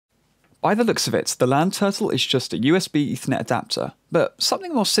By the looks of it, the LAN turtle is just a USB Ethernet adapter, but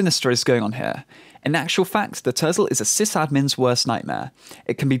something more sinister is going on here. In actual fact, the turtle is a sysadmin's worst nightmare.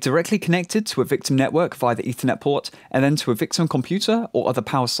 It can be directly connected to a victim network via the Ethernet port, and then to a victim computer or other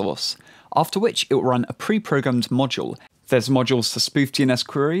power source, after which it will run a pre-programmed module. There's modules to spoof DNS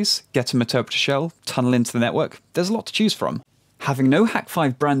queries, get an interpreter shell, tunnel into the network. There's a lot to choose from. Having no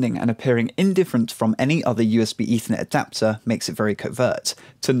Hack5 branding and appearing indifferent from any other USB Ethernet adapter makes it very covert.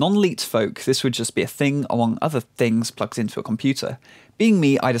 To non-elite folk, this would just be a thing among other things plugged into a computer. Being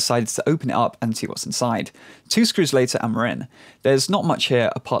me, I decided to open it up and see what's inside. 2 screws later and we're in. There's not much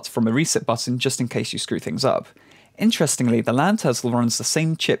here apart from a reset button just in case you screw things up. Interestingly, the LAN turtle runs the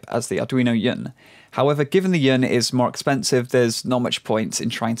same chip as the Arduino Yun. However, given the Yun is more expensive, there's not much point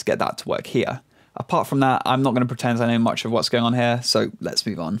in trying to get that to work here. Apart from that, I'm not going to pretend I know much of what's going on here, so let's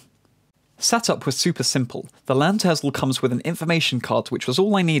move on. Setup was super simple. The LAN turtle comes with an information card, which was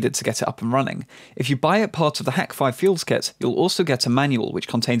all I needed to get it up and running. If you buy it part of the Hack5 Fields kit, you'll also get a manual which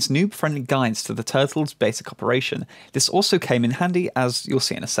contains noob-friendly guides to the turtle's basic operation. This also came in handy, as you'll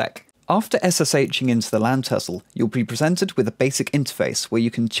see in a sec. After SSHing into the LAN turtle, you'll be presented with a basic interface where you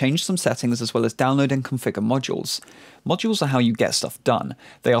can change some settings as well as download and configure modules. Modules are how you get stuff done.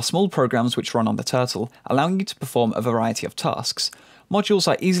 They are small programs which run on the turtle, allowing you to perform a variety of tasks. Modules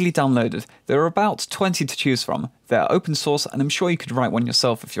are easily downloaded. There are about 20 to choose from. They are open source and I'm sure you could write one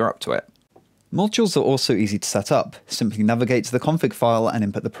yourself if you're up to it. Modules are also easy to set up. Simply navigate to the config file and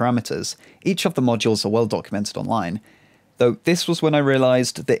input the parameters. Each of the modules are well documented online. Though this was when I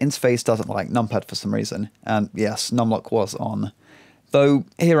realised the interface doesn't like numpad for some reason, and yes, numlock was on. Though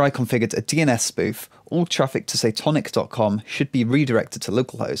here I configured a DNS spoof. All traffic to satonic.com should be redirected to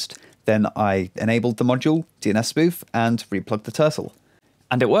localhost. Then I enabled the module, DNS spoof, and replugged the turtle.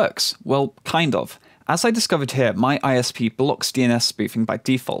 And it works. Well, kind of. As I discovered here, my ISP blocks DNS spoofing by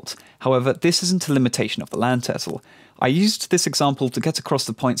default. However, this isn't a limitation of the LAN turtle. I used this example to get across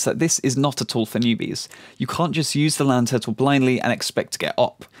the points that this is not a tool for newbies. You can't just use the LAN turtle blindly and expect to get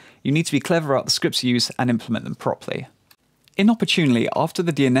op. You need to be clever about the scripts you use and implement them properly. Inopportunely, after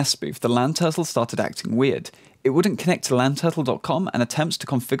the DNS spoof, the LAN turtle started acting weird. It wouldn't connect to lanturtle.com and attempts to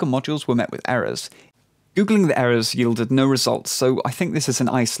configure modules were met with errors. Googling the errors yielded no results, so I think this is an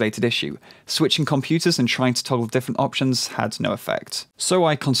isolated issue. Switching computers and trying to toggle different options had no effect. So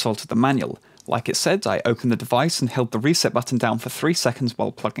I consulted the manual. Like it said, I opened the device and held the reset button down for 3 seconds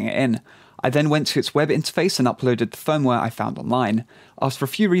while plugging it in. I then went to its web interface and uploaded the firmware I found online. After a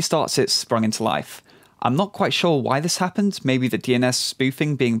few restarts, it sprung into life. I'm not quite sure why this happened, maybe the DNS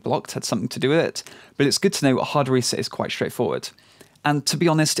spoofing being blocked had something to do with it, but it's good to know a hard reset is quite straightforward. And to be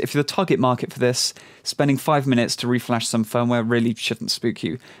honest, if you're the target market for this, spending 5 minutes to reflash some firmware really shouldn't spook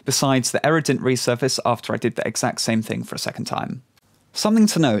you. Besides, the error didn't resurface after I did the exact same thing for a second time. Something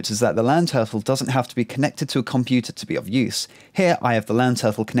to note is that the LAN turtle doesn't have to be connected to a computer to be of use. Here I have the LAN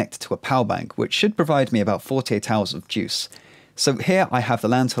turtle connected to a power bank, which should provide me about 48 hours of juice. So here I have the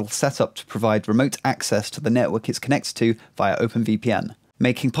LAN turtle set up to provide remote access to the network it's connected to via OpenVPN,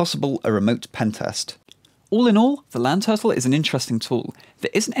 making possible a remote pen test. All in all, the LAN turtle is an interesting tool.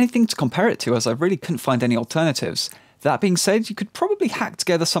 There isn't anything to compare it to as I really couldn't find any alternatives. That being said, you could probably hack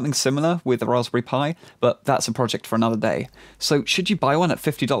together something similar with a Raspberry Pi, but that's a project for another day. So should you buy one at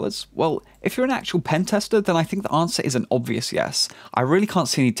 $50? Well, if you're an actual pen tester, then I think the answer is an obvious yes. I really can't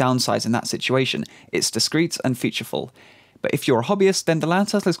see any downsides in that situation. It's discreet and featureful. But if you're a hobbyist, then the LAN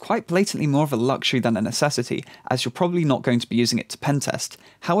turtle is quite blatantly more of a luxury than a necessity, as you're probably not going to be using it to pen test.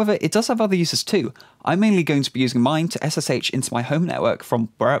 However, it does have other uses too. I'm mainly going to be using mine to SSH into my home network from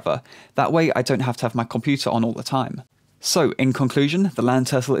wherever. That way I don't have to have my computer on all the time. So, in conclusion, the LAN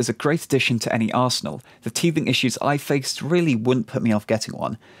turtle is a great addition to any arsenal. The teething issues I faced really wouldn't put me off getting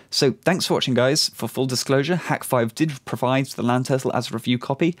one. So, thanks for watching guys. For full disclosure, Hack5 did provide the LAN turtle as a review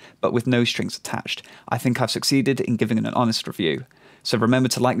copy, but with no strings attached. I think I've succeeded in giving an honest review. So remember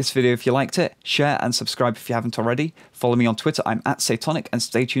to like this video if you liked it, share and subscribe if you haven't already. Follow me on Twitter, I'm @Satonic, and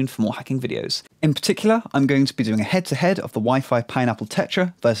stay tuned for more hacking videos. In particular, I'm going to be doing a head-to-head of the Wi-Fi Pineapple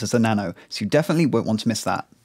Tetra versus the Nano, so you definitely won't want to miss that.